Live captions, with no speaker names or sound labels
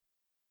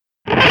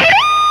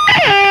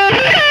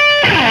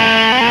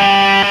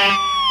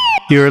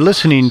You're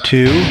listening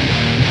to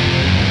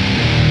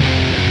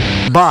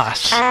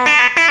Boss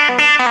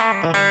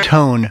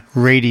Tone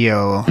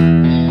Radio,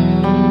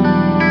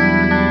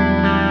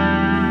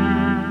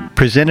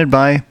 presented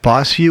by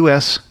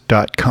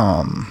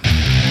BossUS.com.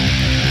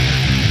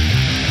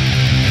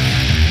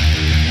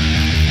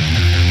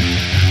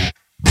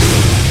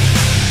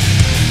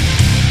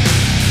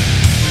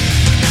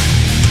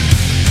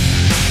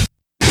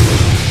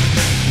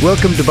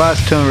 Welcome to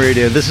Boss Tone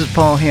Radio. This is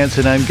Paul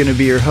Hansen. I'm going to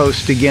be your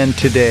host again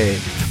today.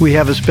 We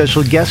have a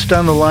special guest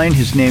on the line.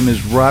 His name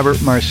is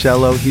Robert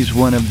Marcello. He's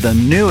one of the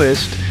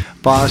newest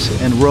Boss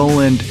and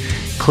Roland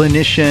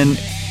clinician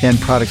and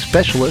product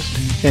specialist,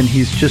 and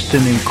he's just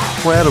an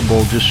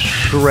incredible, just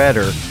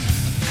shredder.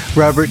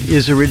 Robert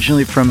is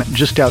originally from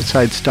just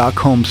outside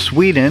Stockholm,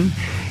 Sweden,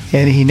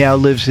 and he now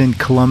lives in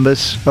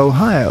Columbus,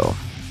 Ohio.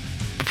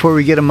 Before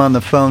we get him on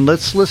the phone,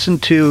 let's listen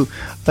to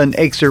an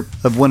excerpt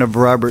of one of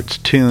Robert's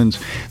tunes.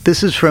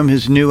 This is from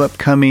his new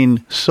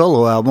upcoming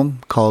solo album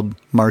called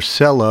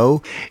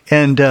Marcello.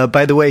 And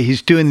by the way,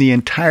 he's doing the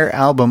entire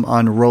album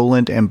on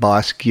Roland and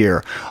Boss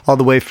gear, all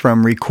the way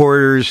from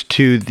recorders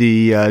to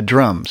the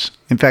drums.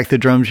 In fact, the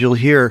drums you'll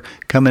hear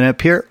coming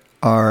up here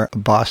are a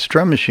Boss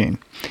drum machine.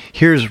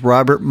 Here's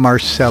Robert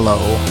Marcello.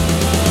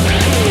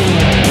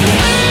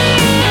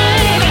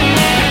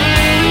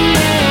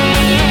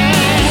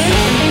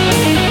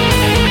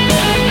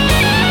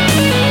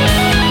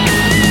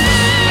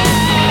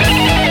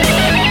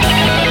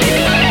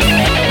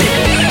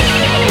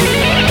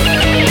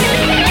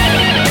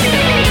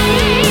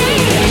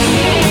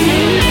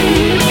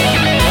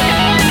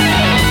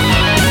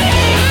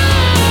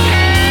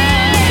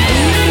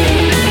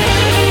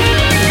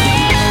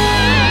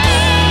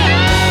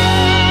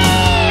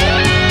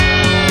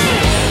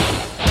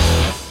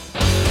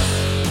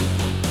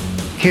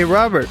 Hey,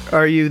 Robert,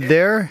 are you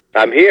there?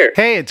 I'm here.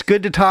 Hey, it's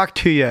good to talk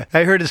to you.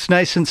 I heard it's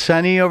nice and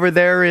sunny over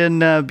there in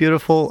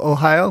beautiful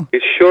Ohio.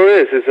 It sure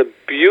is. It's a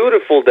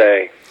beautiful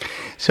day.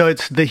 So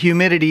it's the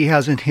humidity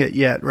hasn't hit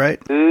yet,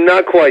 right?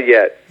 Not quite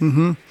yet.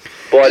 Mm-hmm.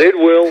 But it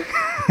will.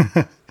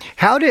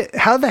 How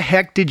the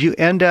heck did you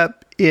end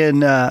up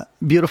in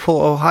beautiful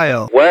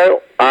Ohio?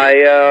 Well,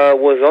 I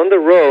was on the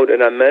road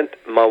and I met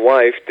my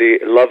wife, the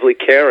lovely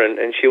Karen,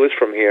 and she was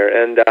from here.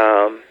 And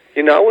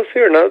I was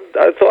here, and I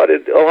thought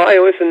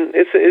Ohio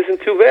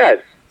isn't too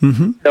bad.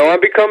 Mm-hmm. Now I'm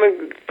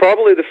becoming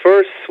probably the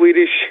first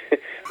Swedish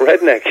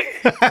redneck.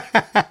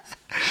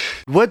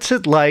 What's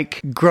it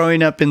like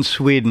growing up in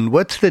Sweden?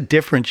 What's the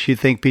difference, you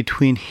think,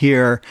 between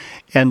here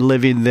and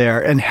living there?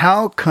 And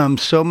how come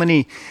so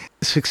many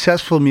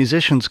successful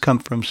musicians come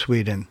from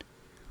Sweden?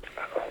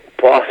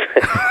 Boss,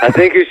 I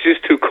think it's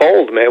just too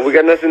cold, man. We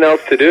got nothing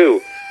else to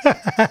do.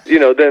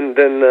 Then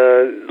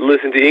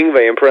listen to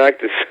Yngwie and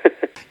practice.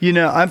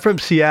 I'm from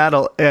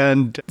Seattle,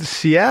 and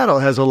Seattle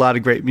has a lot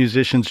of great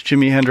musicians.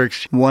 Jimi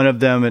Hendrix, one of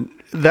them, and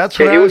that's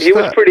what I was He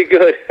was pretty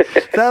good.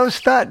 That was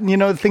thought.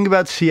 The thing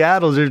about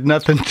Seattle is there's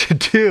nothing to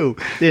do.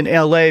 In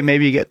L.A.,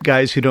 maybe you get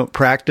guys who don't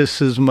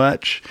practice as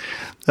much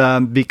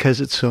because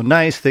it's so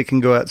nice. They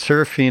can go out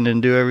surfing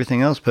and do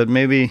everything else, but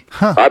maybe,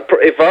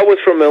 if I was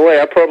from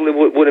L.A., I probably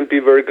wouldn't be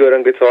very good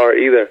on guitar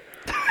either.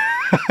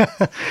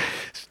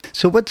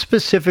 So what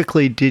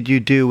specifically did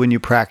you do when you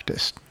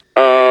practiced?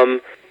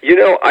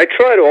 I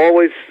try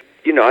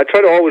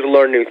to always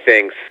learn new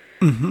things.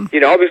 Mm-hmm.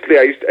 Obviously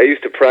I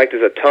used to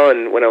practice a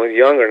ton when I was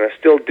younger, and I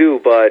still do,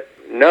 but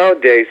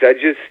nowadays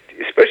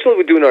especially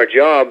with doing our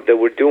job that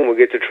we're doing, we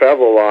get to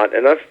travel a lot,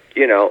 and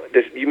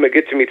you may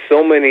get to meet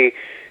so many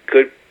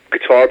good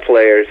guitar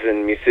players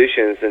and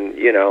musicians, and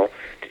that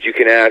you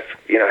can ask,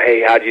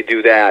 hey, how'd you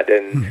do that?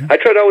 And mm-hmm. I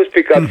try to always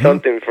pick up mm-hmm.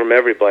 something from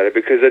everybody,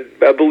 because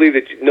I believe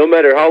that no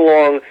matter how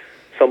long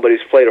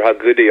somebody's played or how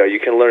good they are, you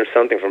can learn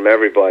something from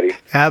everybody.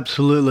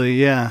 Absolutely,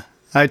 yeah.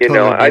 I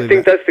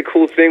think that's the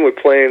cool thing with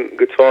playing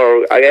guitar,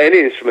 or any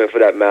instrument for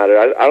that matter.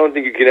 I don't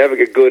think you can ever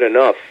get good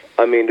enough.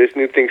 I mean, there's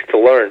new things to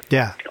learn.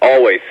 Yeah.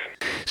 Always.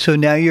 So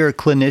now you're a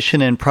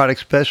clinician and product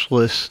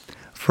specialist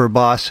for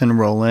Boss and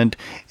Roland,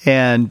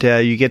 and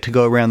you get to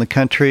go around the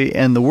country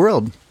and the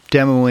world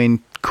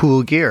demoing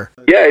cool gear.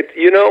 Yeah,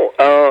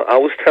 I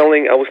was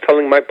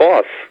telling my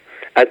boss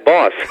at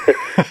Boss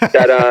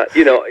that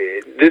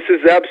this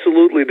is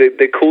absolutely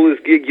the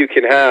coolest gig you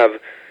can have,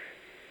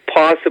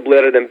 possibly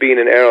other than being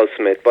in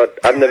Aerosmith, but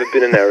I've never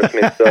been in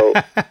Aerosmith, so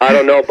I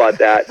don't know about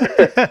that.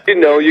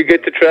 You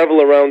get to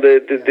travel around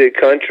the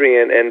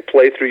country and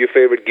play through your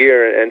favorite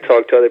gear and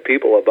talk to other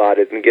people about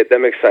it and get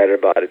them excited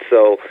about it.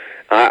 So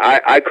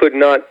I could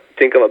not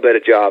think of a better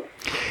job.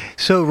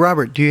 So,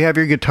 Robert, do you have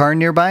your guitar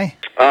nearby?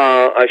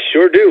 I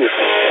sure do.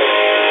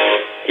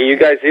 Can you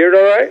guys hear it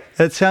all right?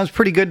 That sounds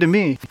pretty good to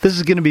me. This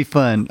is going to be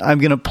fun. I'm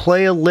going to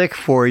play a lick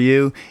for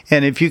you,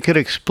 and if you could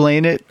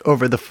explain it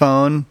over the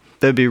phone,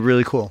 that'd be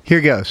really cool. Here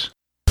goes.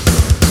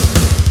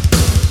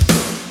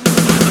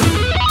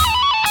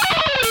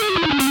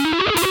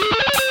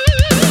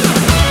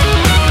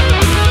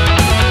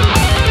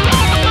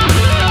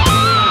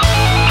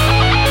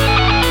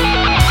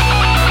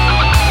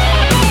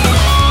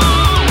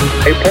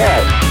 Hey,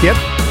 Paul. Yep.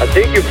 I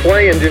think you're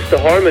playing just the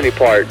harmony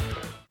part.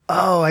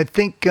 Oh, I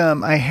think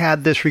I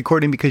had this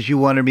recording because you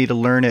wanted me to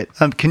learn it.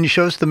 Can you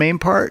show us the main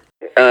part?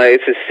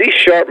 It's a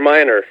C-sharp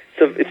minor.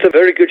 It's a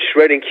very good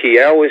shredding key.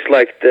 I always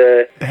like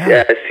the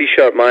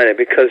C-sharp minor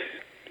because,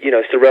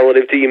 it's the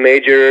relative to E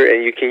major,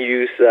 and you can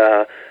use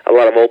a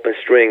lot of open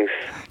strings.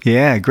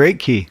 Yeah, great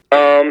key.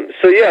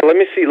 So yeah, let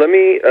me see. Let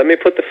me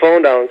put the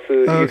phone down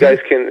so you guys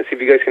can see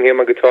if you guys can hear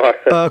my guitar.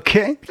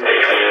 Okay. Can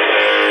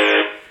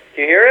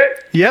you hear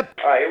it? Yep.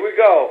 All right, here we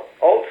go.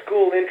 Old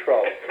school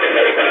intro.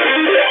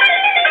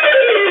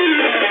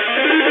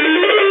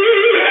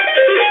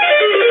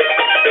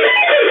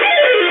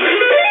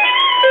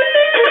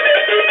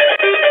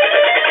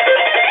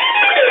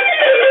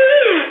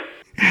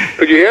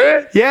 Could you hear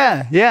it?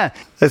 Yeah.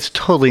 That's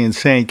totally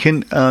insane.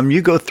 Can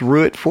you go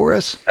through it for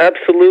us?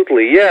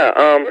 Absolutely, yeah.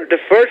 The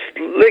first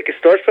lick, it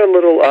starts with a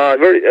little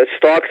very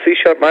stock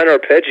C-sharp minor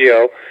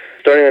arpeggio,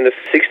 starting on the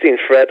 16th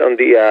fret on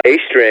the A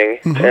string,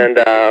 and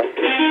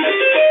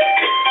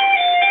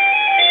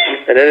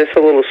then it's a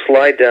little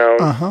slide down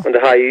on the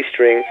high E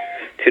string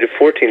to the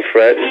 14th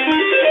fret.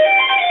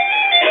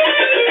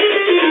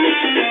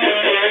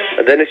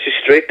 And then it's just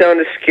straight down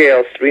the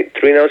scale,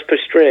 three notes per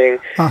string,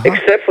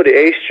 except for the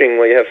A string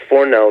where you have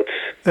 4 notes.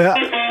 Yeah.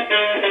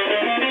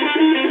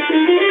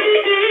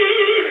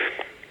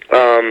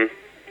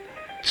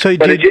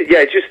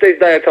 It just stays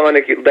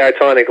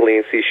diatonically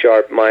in C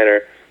sharp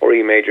minor or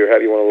E major,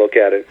 however you want to look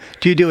at it.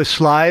 Do you do a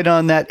slide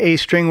on that A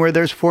string where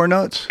there's 4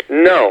 notes?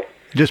 No.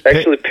 Just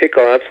actually pick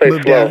on. I play slow.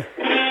 Down.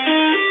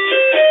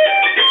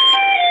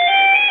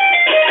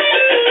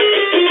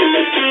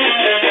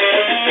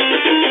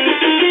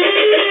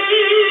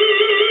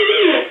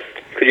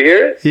 Could you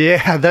hear it?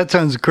 Yeah, that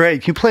sounds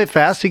great. Can you play it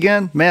fast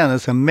again? Man,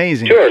 that's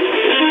amazing. Sure.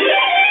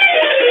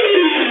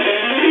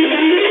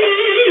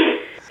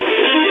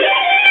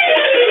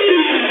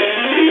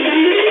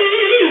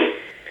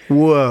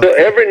 Whoa. So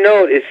every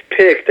note is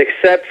picked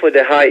except for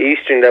the high E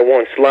string that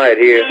won't slide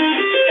here.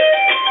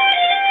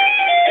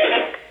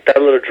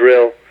 That little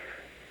drill.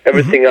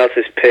 Everything else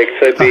is picked.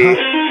 So it'd be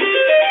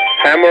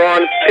hammer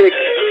on, pick.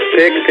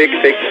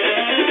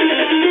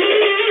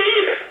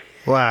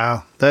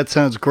 Wow, that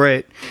sounds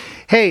great.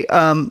 Hey,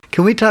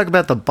 can we talk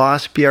about the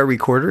Boss BR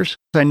recorders?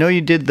 I know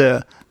you did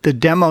the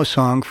demo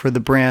song for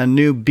the brand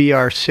new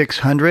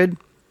BR600.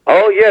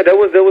 Oh yeah, that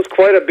was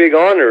quite a big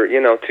honor,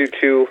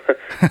 to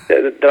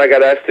that I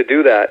got asked to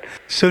do that.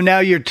 So now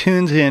your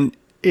tune's in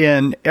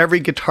every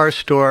guitar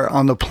store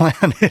on the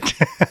planet.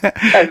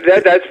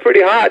 That's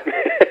pretty hot.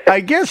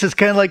 I guess it's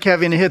kind of like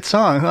having a hit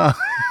song, huh?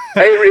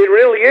 Hey, it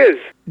really is.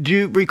 Do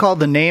you recall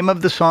the name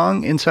of the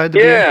song inside the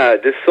Yeah,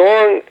 the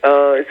song.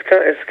 It's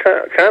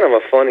kind of a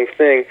funny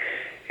thing.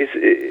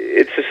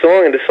 It's a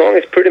song, and the song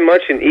is pretty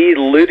much in E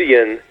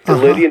Lydian, the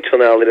Lydian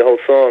tonality, the whole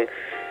song.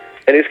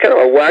 And it's kind of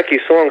a wacky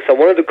song, so I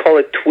wanted to call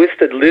it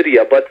Twisted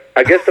Lydia, but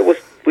I guess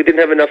we didn't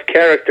have enough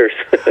characters.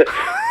 So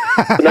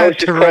now it's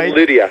just called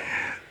Lydia.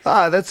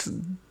 Ah, that's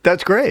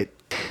great.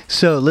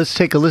 So let's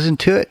take a listen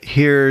to it.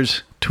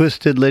 Here's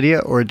Twisted Lydia,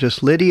 or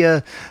just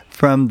Lydia,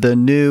 from the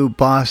new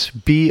Boss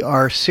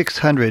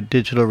BR600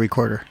 digital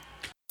recorder.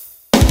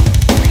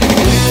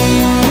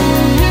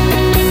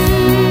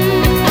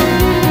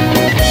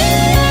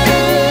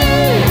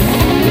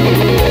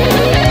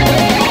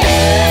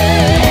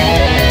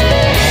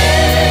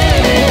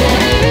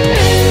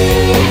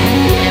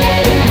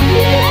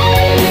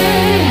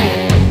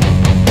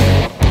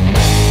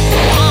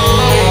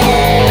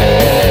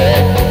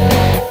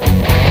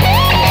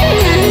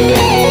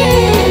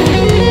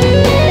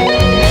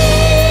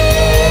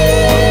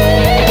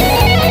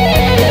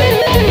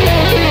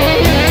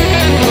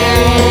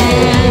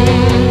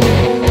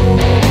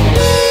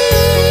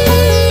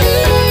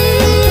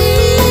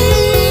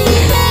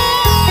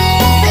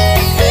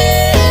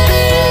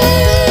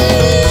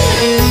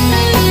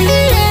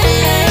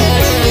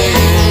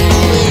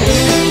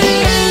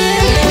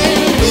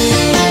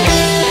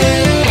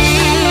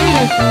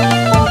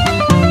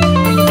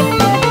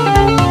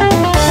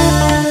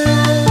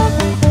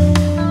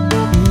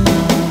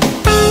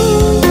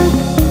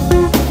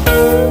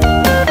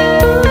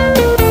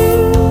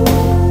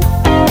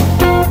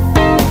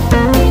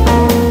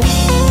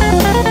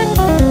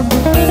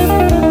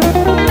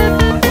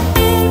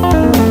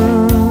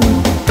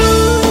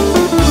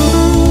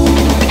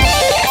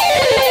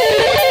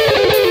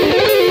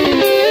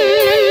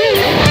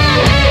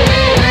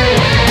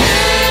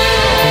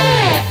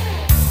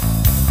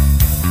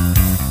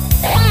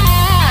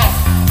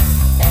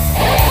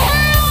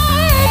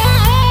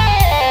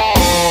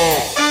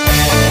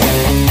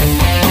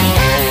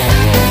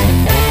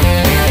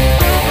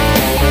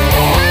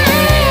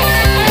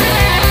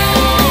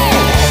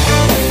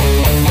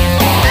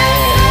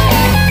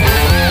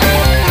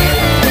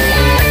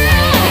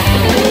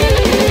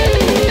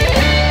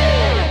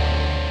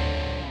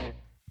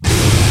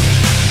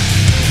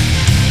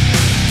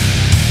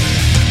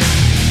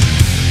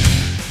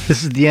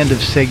 This is the end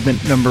of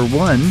segment number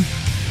 1.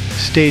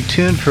 Stay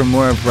tuned for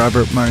more of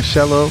Robert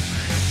Marcello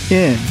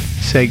in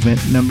segment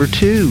number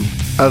 2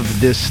 of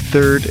this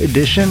 3rd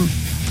edition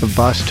of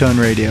Boss Tone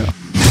Radio.